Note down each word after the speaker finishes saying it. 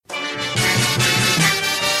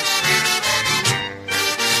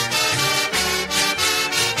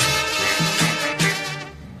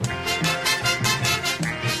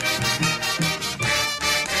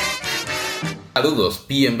Saludos,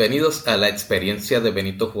 bienvenidos a la experiencia de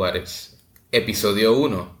Benito Juárez, episodio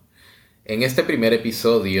 1. En este primer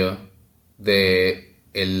episodio de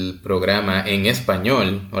el programa en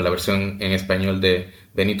español, o la versión en español de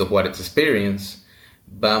Benito Juárez Experience,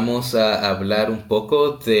 vamos a hablar un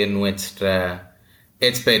poco de nuestra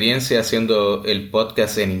experiencia haciendo el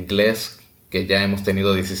podcast en inglés, que ya hemos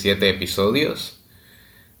tenido 17 episodios.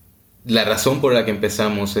 La razón por la que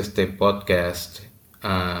empezamos este podcast,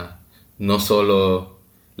 no solo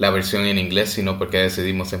la versión en inglés, sino porque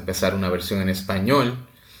decidimos empezar una versión en español.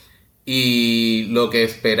 Y lo que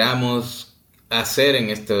esperamos hacer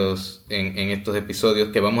en estos episodios,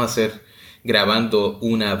 que vamos a hacer grabando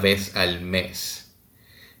una vez al mes.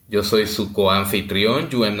 Yo soy su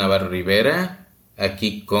coanfitrión, Juhem Navarro-Rivera,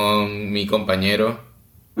 aquí con mi compañero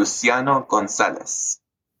Luciano Gonzalez.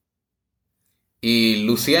 Y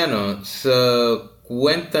Luciano,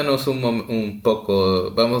 cuéntanos un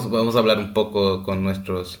poco, vamos a hablar un poco con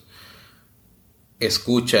nuestros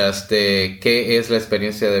escuchas de qué es la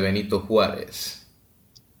experiencia de Benito Juárez.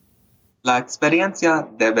 La experiencia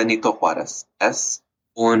de Benito Juárez es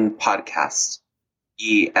un podcast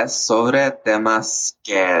y es sobre temas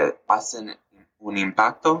que hacen un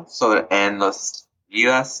impacto en las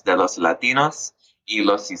vidas de los latinos y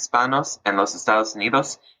los hispanos en los Estados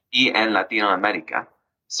Unidos y en Latinoamérica.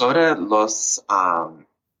 Sobre los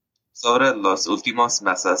últimos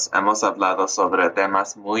meses hemos hablado sobre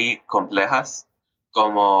temas muy complejos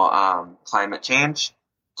como climate change,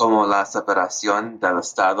 como la separación del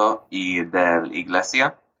Estado y de la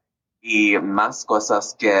Iglesia, y más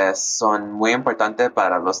cosas que son muy importantes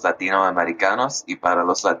para los latinoamericanos y para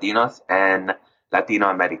los latinos en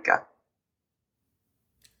Latinoamérica.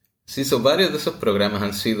 Sí, varios de esos programas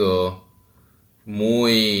han sido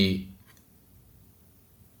muy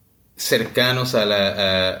cercanos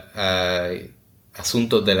a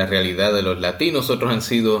asuntos de la realidad de los latinos. Otros han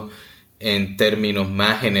sido en términos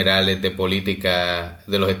más generales de política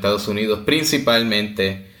de los Estados Unidos,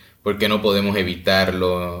 principalmente porque no podemos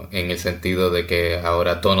evitarlo en el sentido de que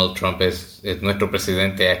ahora Donald Trump es nuestro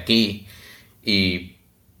presidente aquí y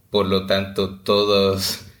por lo tanto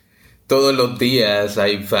todos los días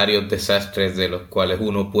hay varios desastres de los cuales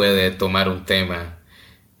uno puede tomar un tema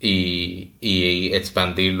y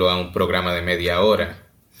expandirlo a un programa de media hora.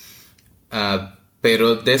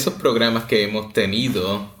 Pero de esos programas que hemos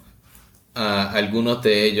tenido, algunos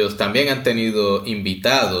de ellos también han tenido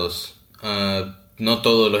invitados. No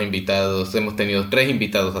todos los invitados, hemos tenido 3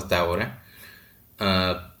 invitados hasta ahora.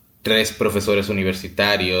 3 profesores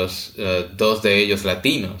universitarios, 2 de ellos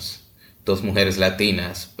latinos, 2 mujeres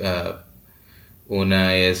latinas.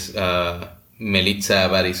 Una es Melitza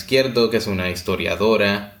Abad Izquierdo, que es una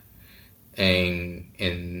historiadora en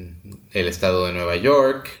el estado de Nueva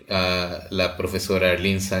York. La profesora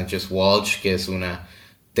Arlene Sánchez Walsh, que es una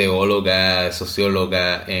teóloga,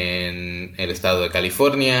 socióloga en el estado de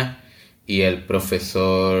California. Y el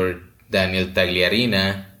profesor Daniel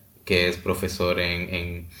Tagliarina, que es profesor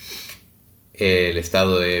en el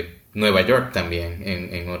estado de Nueva York también,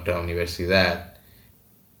 en otra universidad.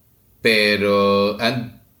 Pero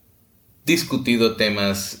han discutido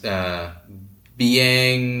temas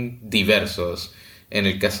bien diversos. En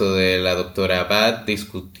el caso de la doctora Abad,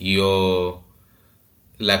 discutió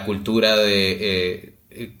la cultura de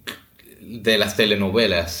las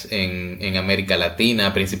telenovelas en América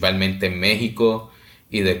Latina, principalmente en México,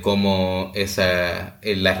 y de cómo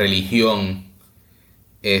la religión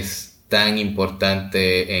es tan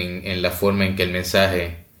importante en la forma en que el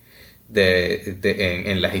mensaje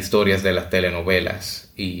en las historias de las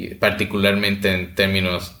telenovelas, y particularmente en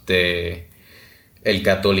términos de el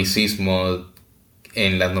catolicismo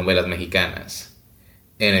en las novelas mexicanas.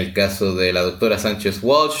 En el caso de la doctora Sánchez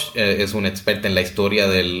Walsh, es una experta en la historia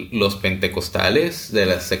de los pentecostales, de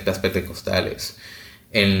las sectas pentecostales,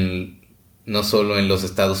 no solo en los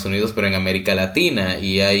Estados Unidos, pero en América Latina,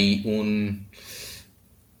 y hay un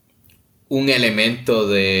elemento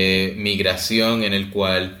de migración en el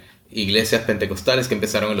cual iglesias pentecostales que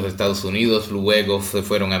empezaron en los Estados Unidos luego se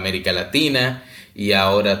fueron a América Latina, y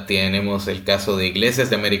ahora tenemos el caso de iglesias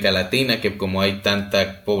de América Latina que, como hay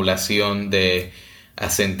tanta población de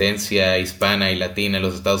ascendencia hispana y latina en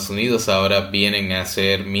los Estados Unidos, ahora vienen a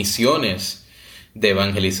hacer misiones de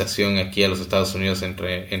evangelización aquí a los Estados Unidos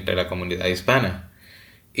entre la comunidad hispana.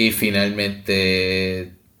 Y finalmente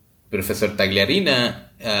el profesor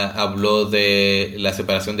Tagliarina habló de la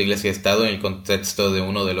separación de iglesia y Estado en el contexto de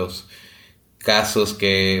uno de los casos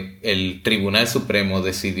que el Tribunal Supremo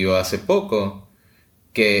decidió hace poco,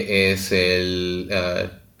 que es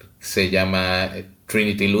se llama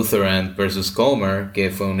Trinity Lutheran versus Comer,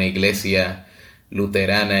 que fue una iglesia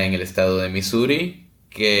luterana en el estado de Missouri,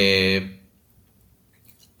 que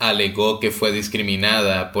alegó que fue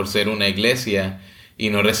discriminada por ser una iglesia y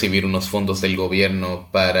no recibir unos fondos del gobierno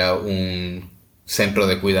para un centro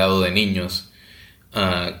de cuidado de niños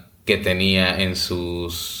que tenía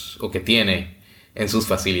que tiene en sus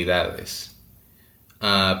facilidades.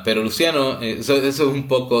 Pero Luciano, eso es un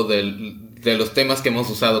poco de los temas que hemos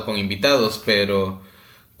usado con invitados, pero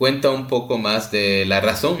cuenta un poco más de la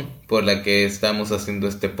razón por la que estamos haciendo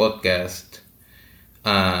este podcast.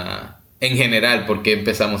 En general, por qué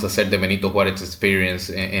empezamos a hacer de Benito Juárez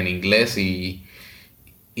Experience en inglés y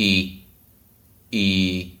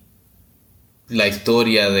la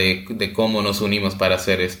historia de cómo nos unimos para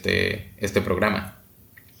hacer este programa.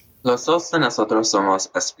 Los dos de nosotros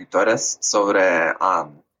somos escritores sobre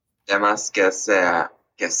temas que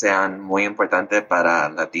sean muy importantes para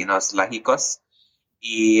latinos lógicos,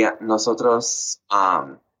 y nosotros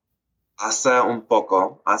hace un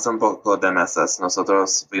poco de meses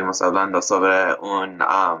nosotros fuimos hablando sobre un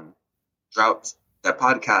drought de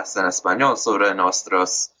podcast en español sobre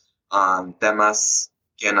nuestros temas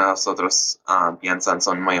que nosotros piensan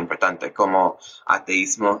son muy importantes, como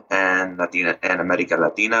ateísmo en América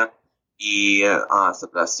Latina y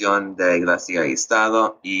separación de iglesia y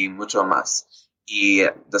Estado y mucho más. Y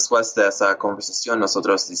después de esa conversación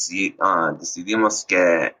nosotros decidimos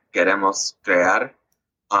que queremos crear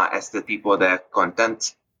este tipo de content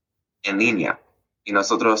en línea. Y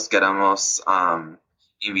nosotros queremos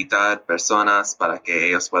invitar personas para que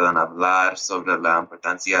ellos puedan hablar sobre la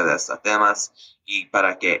importancia de estos temas y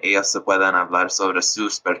para que ellos se puedan hablar sobre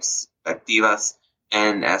sus perspectivas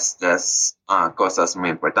en estas cosas muy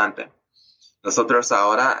importantes. Nosotros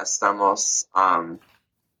ahora estamos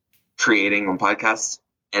creating un podcast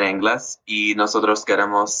en inglés y nosotros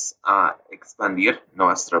queremos expandir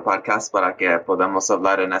nuestro podcast para que podamos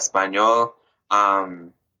hablar en español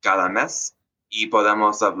cada mes y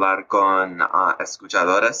podemos hablar con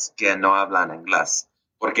escuchadores que no hablan inglés,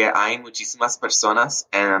 porque hay muchísimas personas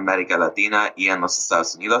en América Latina y en los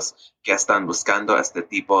Estados Unidos que están buscando este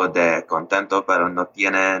tipo de contenido, pero no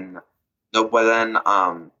pueden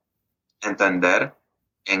entender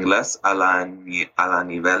inglés a la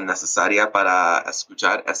nivel necesaria para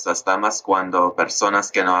escuchar estos temas cuando personas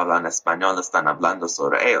que no hablan español están hablando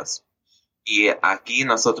sobre ellos. Y aquí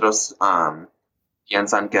nosotros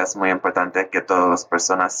piensan que es muy importante que todas las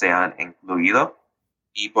personas sean incluidas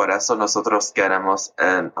y por eso nosotros queremos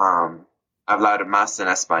hablar más en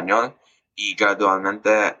español y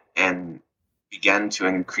gradualmente begin to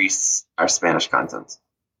increase our Spanish content.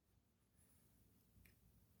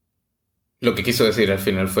 Lo que quiso decir al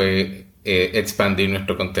final fue expandir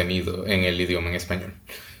nuestro contenido en el idioma en español.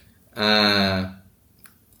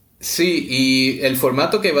 Sí, y el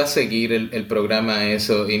formato que va a seguir el programa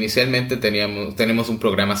inicialmente tenemos un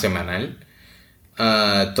programa semanal.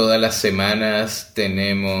 Todas las semanas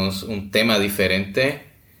tenemos un tema diferente.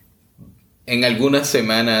 En algunas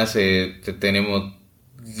semanas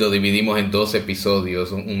lo dividimos en 2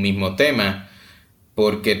 episodios, un mismo tema,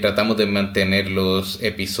 porque tratamos de mantener los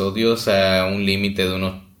episodios a un límite de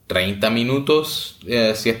unos 30 minutos,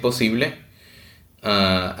 si es posible.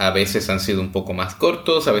 A veces han sido un poco más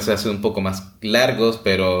cortos, a veces han sido un poco más largos,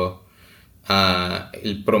 pero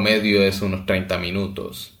el promedio es unos 30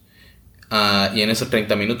 minutos. Y en esos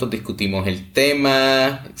 30 minutos discutimos el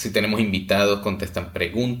tema, si tenemos invitados contestan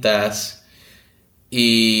preguntas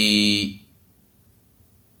y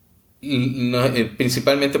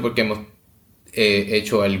principalmente porque hemos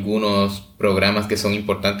hecho algunos programas que son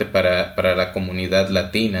importantes para la comunidad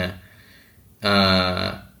latina,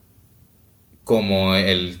 como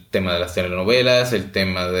el tema de las telenovelas, el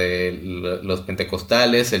tema de los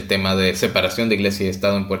pentecostales, el tema de separación de iglesia y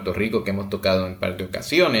Estado en Puerto Rico, que hemos tocado en un par de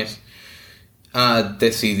ocasiones.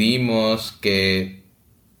 Decidimos que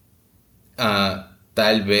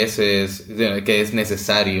tal vez que es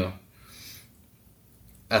necesario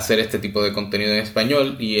hacer este tipo de contenido en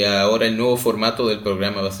español, y ahora el nuevo formato del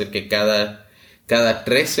programa va a ser que cada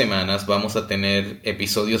 3 semanas vamos a tener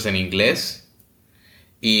episodios en inglés,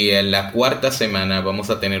 y en la 4ª semana vamos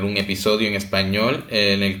a tener un episodio en español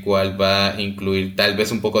en el cual va a incluir tal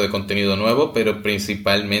vez un poco de contenido nuevo, pero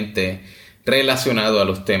principalmente relacionado a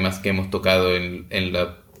los temas que hemos tocado en las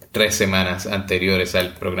 3 semanas anteriores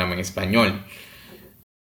al programa en español.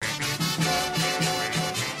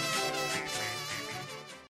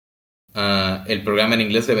 El programa en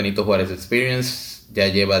inglés de Benito Juárez Experience ya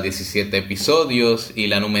lleva 17 episodios, y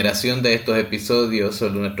la numeración de estos episodios,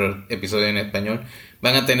 solo nuestros episodios en español,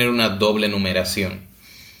 van a tener una doble numeración.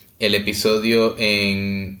 El episodio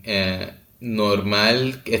en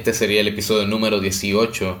normal, este sería el episodio número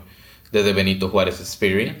 18, de The Benito Juárez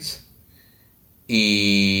Experience.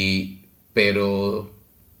 Pero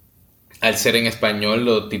al ser en español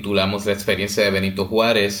lo titulamos La experiencia de Benito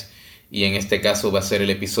Juárez, y en este caso va a ser el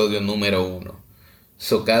episodio número 1.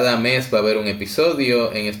 Cada mes va a haber un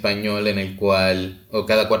episodio en español en el cual, o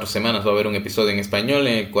cada 4 semanas va a haber un episodio en español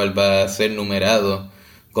en el cual va a ser numerado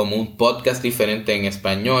como un podcast diferente en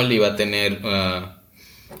español, y va a tener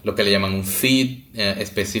lo que le llaman un feed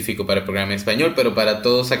específico para el programa en español, pero para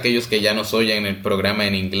todos aquellos que ya nos oyen el programa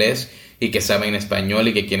en inglés y que saben español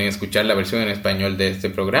y que quieren escuchar la versión en español de este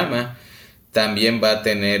programa, también va a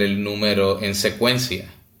tener el número en secuencia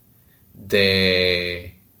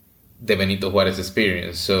de Benito Juárez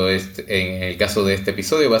Experience. En el caso de este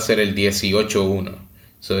episodio va a ser el 18.1.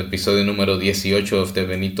 Episodio número 18 de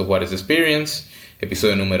Benito Juárez Experience,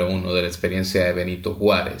 episodio número 1 de la experiencia de Benito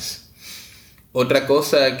Juárez. Otra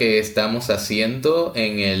cosa que estamos haciendo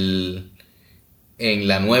en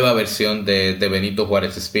la nueva versión de Benito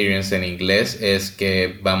Juárez Experience en inglés es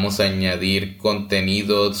que vamos a añadir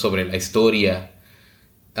contenido sobre la historia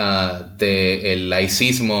del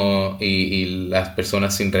laicismo y las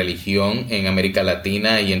personas sin religión en América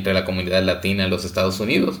Latina y entre la comunidad latina en los Estados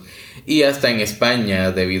Unidos, y hasta en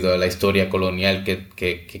España debido a la historia colonial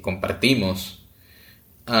que compartimos.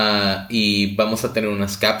 Y vamos a tener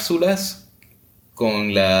unas cápsulas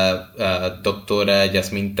con la doctora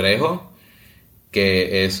Yasmín Trejo,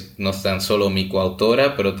 que es no tan solo mi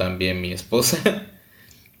coautora, pero también mi esposa,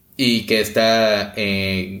 y que está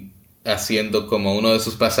haciendo como uno de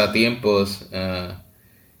sus pasatiempos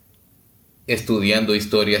estudiando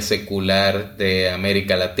historia secular de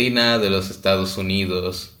América Latina, de los Estados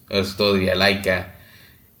Unidos, historia laica,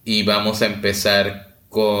 y vamos a empezar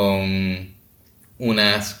con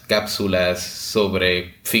unas cápsulas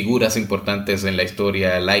sobre figuras importantes en la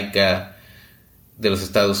historia laica de los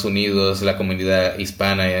Estados Unidos, la comunidad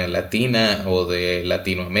hispana y latina, o de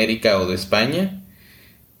Latinoamérica o de España.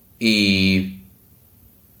 Y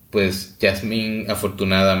pues Yasmín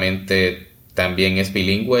afortunadamente también es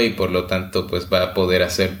bilingüe, y por lo tanto pues va a poder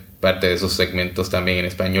hacer parte de esos segmentos también en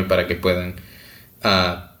español para que puedan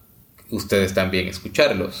ustedes también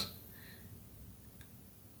escucharlos.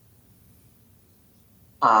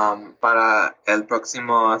 Para el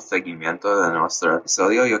próximo seguimiento de nuestro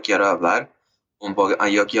episodio, yo quiero hablar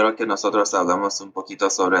yo quiero que nosotros hablemos un poquito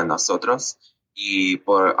sobre nosotros y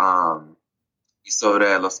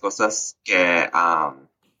sobre las cosas que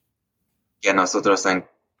nosotros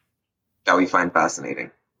that we find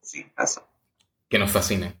fascinating. Sí, eso. Que nos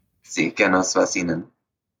fascina. Sí, que nos fascinan.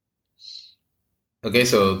 Ok,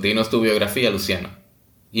 dinos tu biografía, Luciano.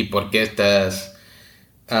 ¿Y por qué estás...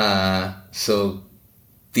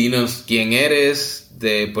 dinos quién eres,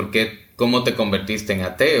 cómo te convertiste en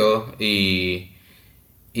ateo, y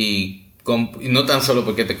no tan solo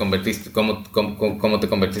por qué te convertiste, cómo te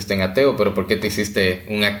convertiste en ateo, pero por qué te hiciste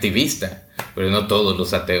un activista. Pero no todos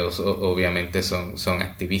los ateos obviamente son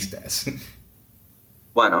activistas.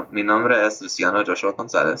 Bueno, mi nombre es Luciano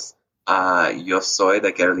Gonzalez. Yo soy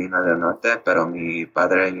de Carolina del Norte, pero mi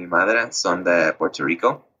padre y mi madre son de Puerto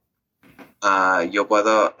Rico.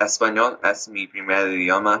 Español es mi primer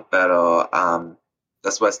idioma, pero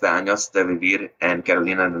después de años de vivir en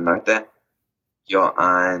Carolina del Norte, yo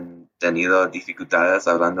han tenido dificultades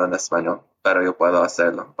hablando en español, pero yo puedo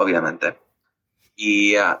hacerlo, obviamente.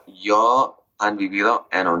 Y yo han vivido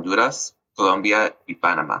en Honduras, Colombia y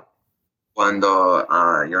Panamá. Cuando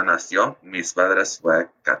yo nació, mis padres fueron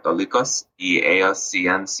católicos y ellos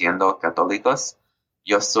siguen siendo católicos.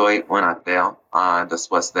 Yo soy un ateo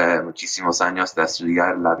después de muchísimos años de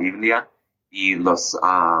estudiar la Biblia y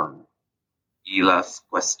las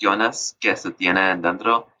cuestiones que se tienen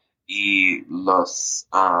dentro y los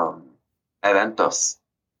eventos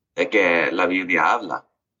de que la Biblia habla.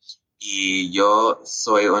 Y yo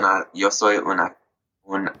soy un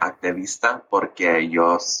activista porque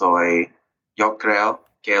yo creo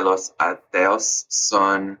que los ateos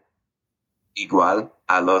son igual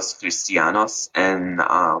a los cristianos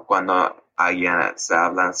cuando se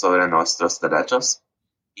hablan sobre nuestros derechos.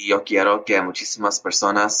 Y yo quiero que muchísimas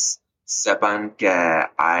personas sepan que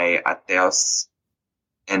hay ateos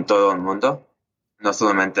en todo el mundo, no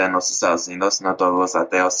solamente en los Estados Unidos. No todos los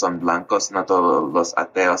ateos son blancos, no todos los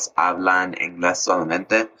ateos hablan inglés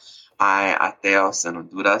solamente. Hay ateos en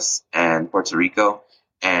Honduras, en Puerto Rico,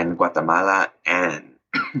 en Guatemala, en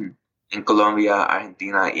Colombia,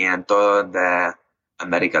 Argentina y en todo de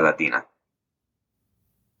América Latina.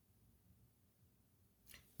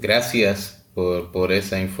 Gracias por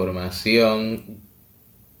esa información.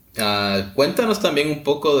 Cuéntanos también un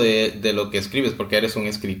poco de lo que escribes, porque eres un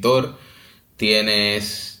escritor,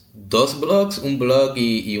 tienes dos blogs, un blog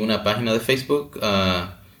y una página de Facebook.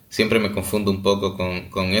 Siempre me confundo un poco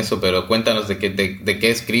con eso, pero cuéntanos de qué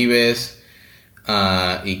escribes,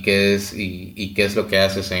 y qué es lo que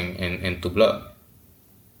haces en tu blog.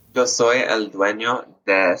 Yo soy el dueño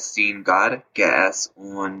de Singar, que es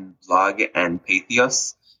un blog en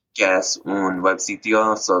Patheos, que es un web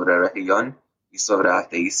sitio sobre religión y sobre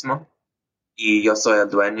ateísmo. Y yo soy el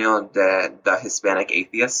dueño de The Hispanic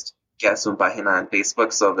Atheist, que es una página en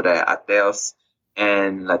Facebook sobre ateos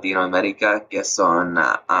en Latinoamérica que son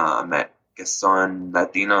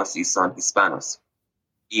latinos y son hispanos.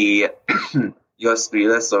 Y yo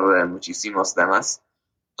escribo sobre muchísimos temas.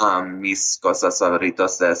 Mis cosas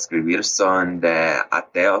favoritas de escribir son de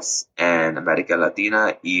ateos en América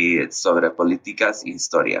Latina y sobre políticas y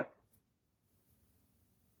historia.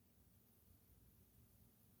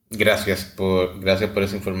 Gracias por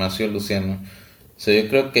esa información, Luciano. So, yo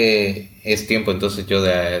creo que es tiempo entonces yo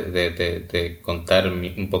de contar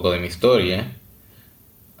un poco de mi historia.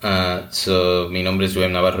 Mi nombre es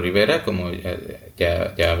Juhem Navarro-Rivera, como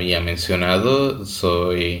ya había mencionado.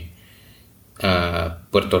 Soy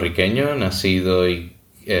puertorriqueño, nacido y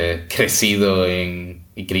crecido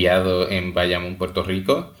y criado en Bayamón, Puerto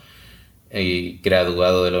Rico, y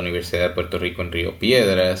graduado de la Universidad de Puerto Rico en Río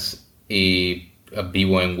Piedras, y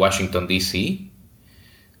vivo en Washington, D.C.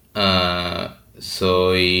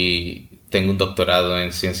 Tengo un doctorado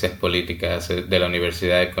en ciencias políticas de la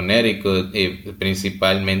Universidad de Connecticut, y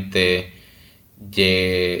principalmente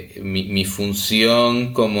mi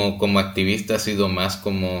función como activista ha sido más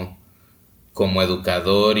como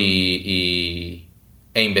educador e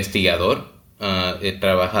investigador. He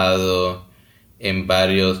trabajado en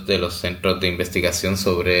varios de los centros de investigación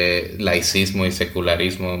sobre laicismo y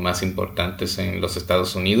secularismo más importantes en los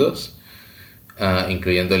Estados Unidos,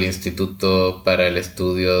 incluyendo el Instituto para el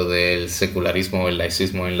Estudio del Secularismo o el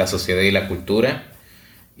Laicismo en la Sociedad y la Cultura,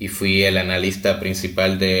 y fui el analista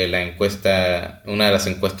principal de una de las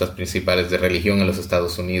encuestas principales de religión en los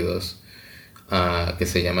Estados Unidos, que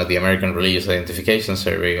se llama The American Religious Identification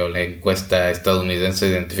Survey, o la encuesta estadounidense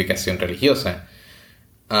de identificación religiosa.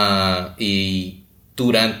 Y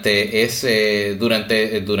durante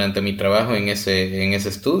mi trabajo en ese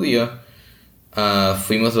estudio,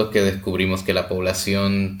 fuimos los que descubrimos que la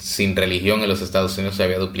población sin religión en los Estados Unidos se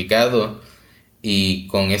había duplicado, y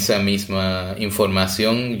con esa misma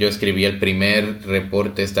información yo escribí el primer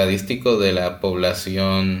reporte estadístico de la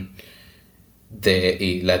población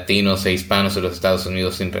de latinos e hispanos en los Estados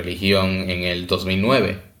Unidos sin religión en el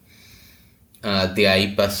 2009. De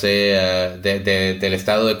ahí pasé del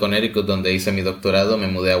estado de Connecticut, donde hice mi doctorado, me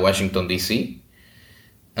mudé a Washington, D.C.,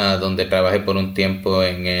 donde trabajé por un tiempo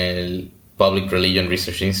en el Public Religion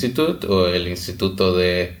Research Institute, o el Instituto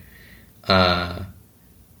de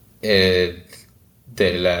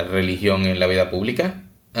la Religión en la Vida Pública,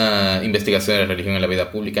 investigación de la religión en la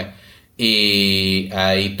vida pública. Y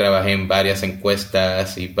ahí trabajé en varias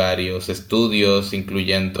encuestas y varios estudios,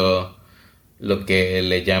 incluyendo lo que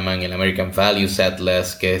le llaman el American Values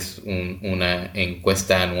Atlas, que es una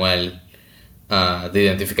encuesta anual de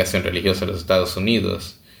identificación religiosa en los Estados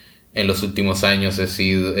Unidos. En los últimos años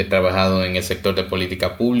he trabajado en el sector de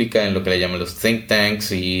política pública, en lo que le llaman los think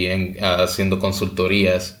tanks, y haciendo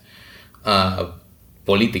consultorías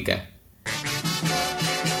política.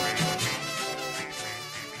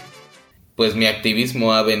 Pues mi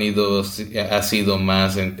activismo ha sido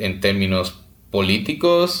más en términos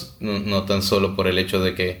políticos, no tan solo por el hecho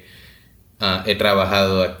de que he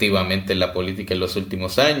trabajado activamente en la política en los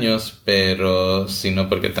últimos años, pero sino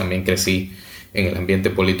porque también crecí en el ambiente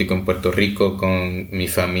político en Puerto Rico con mi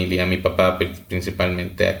familia, mi papá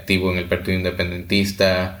principalmente activo en el Partido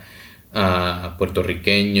Independentista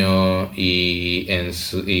puertorriqueño, y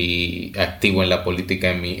activo en la política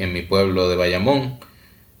en mi pueblo de Bayamón.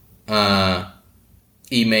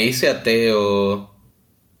 Y me hice ateo.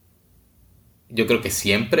 Yo creo que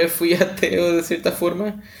siempre fui ateo de cierta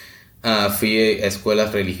forma. Fui a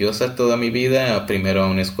escuelas religiosas toda mi vida, primero a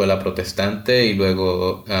una escuela protestante y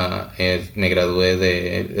luego me gradué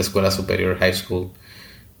de escuela superior high school,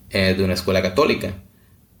 de una escuela católica.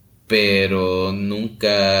 Pero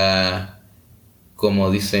nunca, como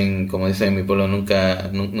dicen en mi pueblo,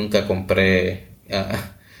 nunca compré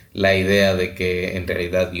la idea de que en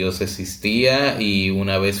realidad Dios existía. Y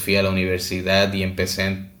una vez fui a la universidad y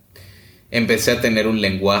empecé a tener un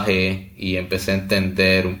lenguaje y empecé a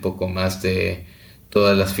entender un poco más de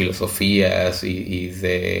todas las filosofías, y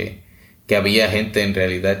de que había gente en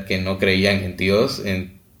realidad que no creían en Dios,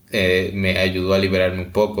 me ayudó a liberarme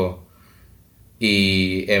un poco.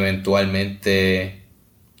 Y eventualmente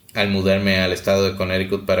al mudarme al estado de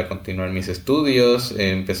Connecticut para continuar mis estudios,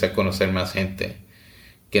 empecé a conocer más gente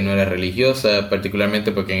que no era religiosa,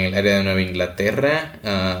 particularmente porque en el área de Nueva Inglaterra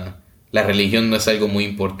la religión no es algo muy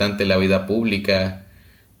importante en la vida pública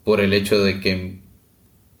por el hecho de que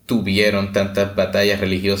tuvieron tantas batallas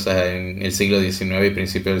religiosas en el siglo XIX y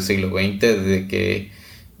principios del siglo XX, de que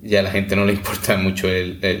ya a la gente no le importa mucho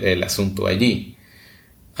el asunto allí.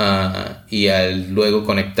 Y al luego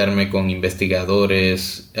conectarme con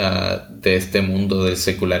investigadores de este mundo del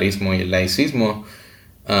secularismo y el laicismo,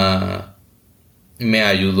 me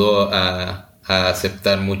ayudó a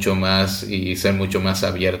aceptar mucho más y ser mucho más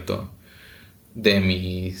abierto de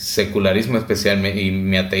mi secularismo especialmente y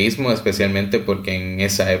mi ateísmo especialmente, porque en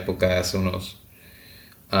esa época, hace unos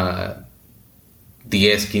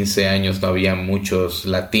 10, 15 años, no había muchos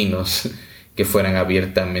latinos que fueran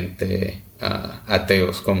abiertamente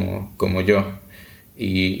ateos como yo.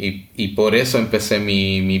 Y por eso empecé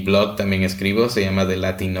mi blog, también escribo, se llama The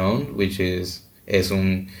Latinown, es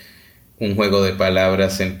un juego de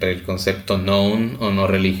palabras entre el concepto known o no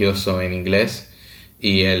religioso en inglés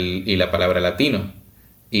y la palabra latino.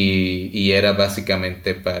 Y era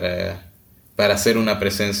básicamente para hacer una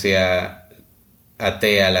presencia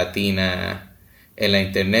atea latina en la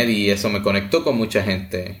internet, y eso me conectó con mucha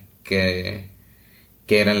gente que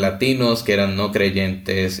eran latinos, que eran no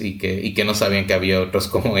creyentes y que no sabían que había otros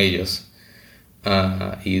como ellos.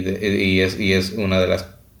 Y es una de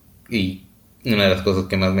las cosas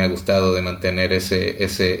que más me ha gustado de mantener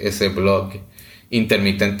ese blog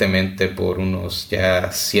intermitentemente por unos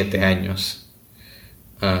ya 7 años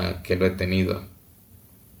que lo he tenido.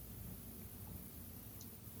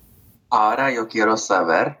 Ahora yo quiero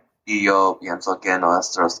saber, y yo pienso que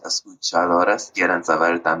nuestros escuchadores quieren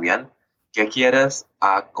saber también, qué quieres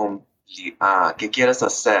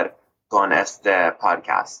hacer con este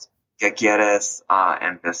podcast. ¿Qué quieres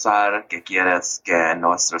empezar? ¿Qué quieres que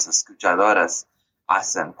nuestros escuchadores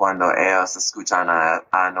hacen cuando ellos escuchan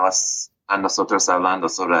a nosotros hablando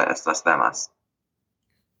sobre estos temas?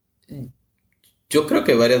 Yo creo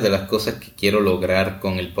que varias de las cosas que quiero lograr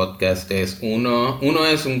con el podcast es uno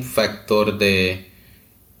es un factor de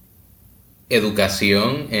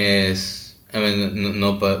educación, I mean,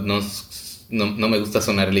 no me gusta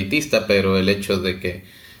sonar elitista, pero el hecho de que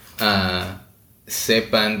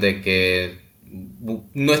sepan de que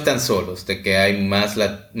no están solos, de que hay más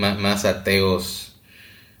ateos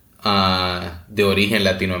de origen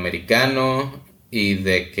latinoamericano, y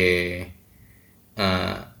de que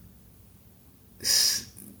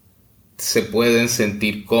se pueden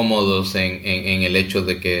sentir cómodos en el hecho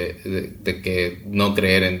de que no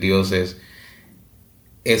creer en Dios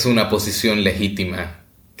es una posición legítima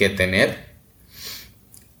que tener.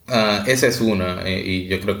 Esa es una, y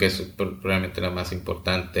yo creo que es probablemente la más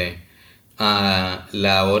importante.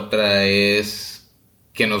 La otra es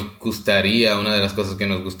que una de las cosas que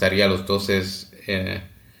nos gustaría a los dos es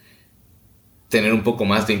tener un poco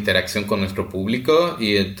más de interacción con nuestro público,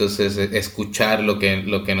 y entonces escuchar lo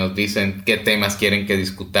que nos dicen, qué temas quieren que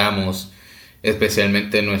discutamos,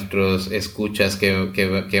 especialmente nuestros escuchas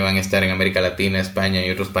que van a estar en América Latina, España y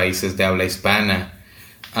otros países de habla hispana.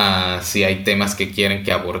 Si hay temas que quieren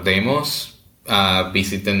que abordemos,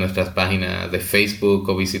 visiten nuestras páginas de Facebook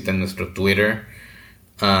o visiten nuestro Twitter.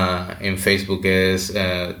 En Facebook es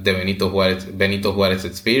de Benito Juárez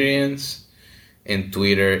Experience. En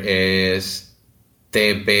Twitter es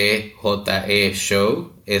TBJE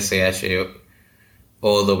Show, SHOW.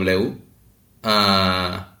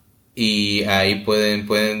 Y ahí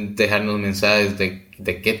pueden dejarnos mensajes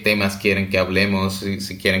de qué temas quieren que hablemos,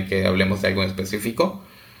 si quieren que hablemos de algo en específico.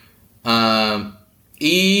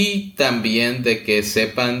 Y también de que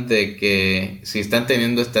sepan de que si están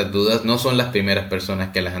teniendo estas dudas, no son las primeras personas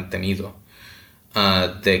que las han tenido.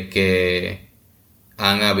 De que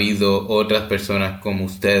han habido otras personas como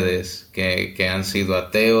ustedes que han sido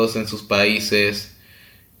ateos en sus países,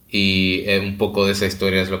 y un poco de esa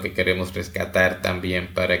historia es lo que queremos rescatar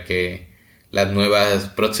también, para que las nuevas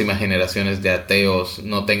próximas generaciones de ateos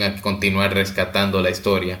no tengan que continuar rescatando la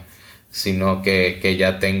historia, sino que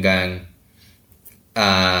ya tengan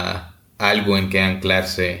algo en que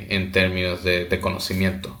anclarse en términos de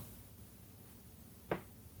conocimiento.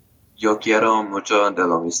 Yo quiero mucho de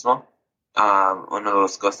lo mismo. Una de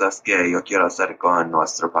las cosas que yo quiero hacer con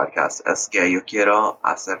nuestro podcast es que yo quiero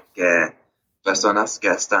hacer que personas que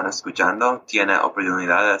están escuchando tienen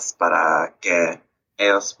oportunidades para que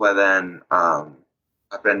ellos puedan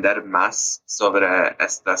aprender más sobre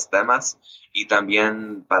estos temas, y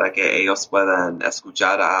también para que ellos puedan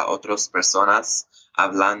escuchar a otras personas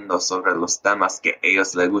hablando sobre los temas que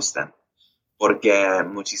ellos les gustan. porque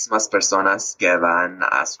muchísimas personas que van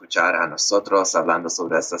a escuchar a nosotros hablando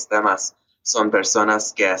sobre estos temas son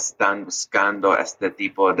personas que están buscando este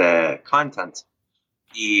tipo de content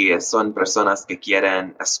y son personas que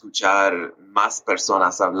quieren escuchar más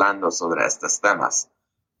personas hablando sobre estos temas.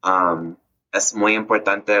 Es muy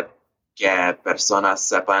importante que personas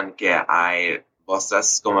sepan que hay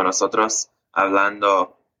voces como nosotros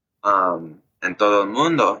hablando en todo el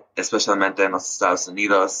mundo, especialmente en los Estados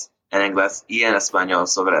Unidos, en inglés y en español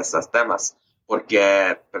sobre estos temas,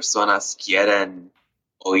 porque personas quieren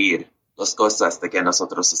oír las cosas de que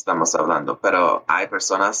nosotros estamos hablando, pero hay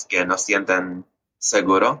personas que no sienten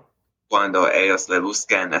seguro cuando ellos le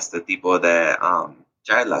buscan este tipo de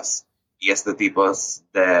charlas y este tipo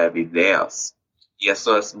de videos. Y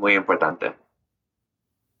eso es muy importante.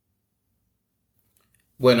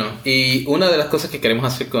 Bueno, y una de las cosas que queremos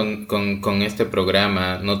hacer con este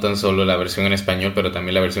programa, no tan solo la versión en español, pero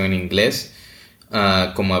también la versión en inglés,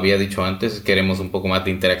 como había dicho antes, queremos un poco más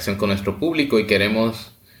de interacción con nuestro público y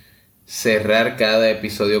queremos cerrar cada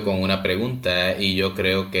episodio con una pregunta y yo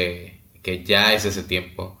creo que ya es ese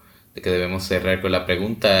tiempo de que debemos cerrar con la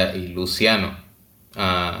pregunta y Luciano.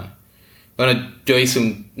 ah, bueno, yo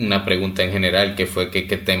hice una pregunta en general que fue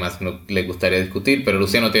qué temas le gustaría discutir, pero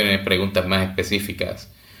Luciano tiene preguntas más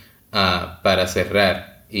específicas para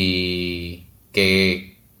cerrar. ¿Y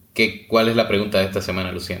cuál es la pregunta de esta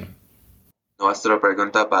semana, Luciano? Nuestra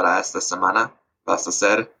pregunta para esta semana va a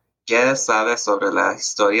ser, ¿qué sabes sobre la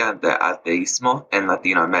historia del ateísmo en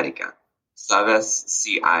Latinoamérica? ¿Sabes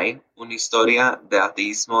si hay una historia de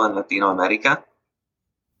ateísmo en Latinoamérica?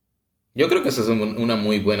 Yo creo que esa es una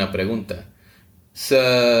muy buena pregunta. So,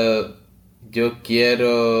 yo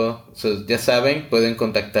quiero, ya saben, pueden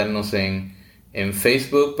contactarnos en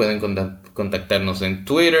Facebook, pueden contactarnos en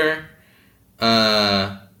Twitter.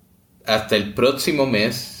 Ah, hasta el próximo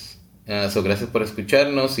mes. Gracias por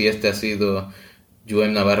escucharnos y este ha sido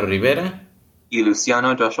Juhem Navarro-Rivera Y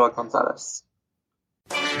Luciano Joshua González.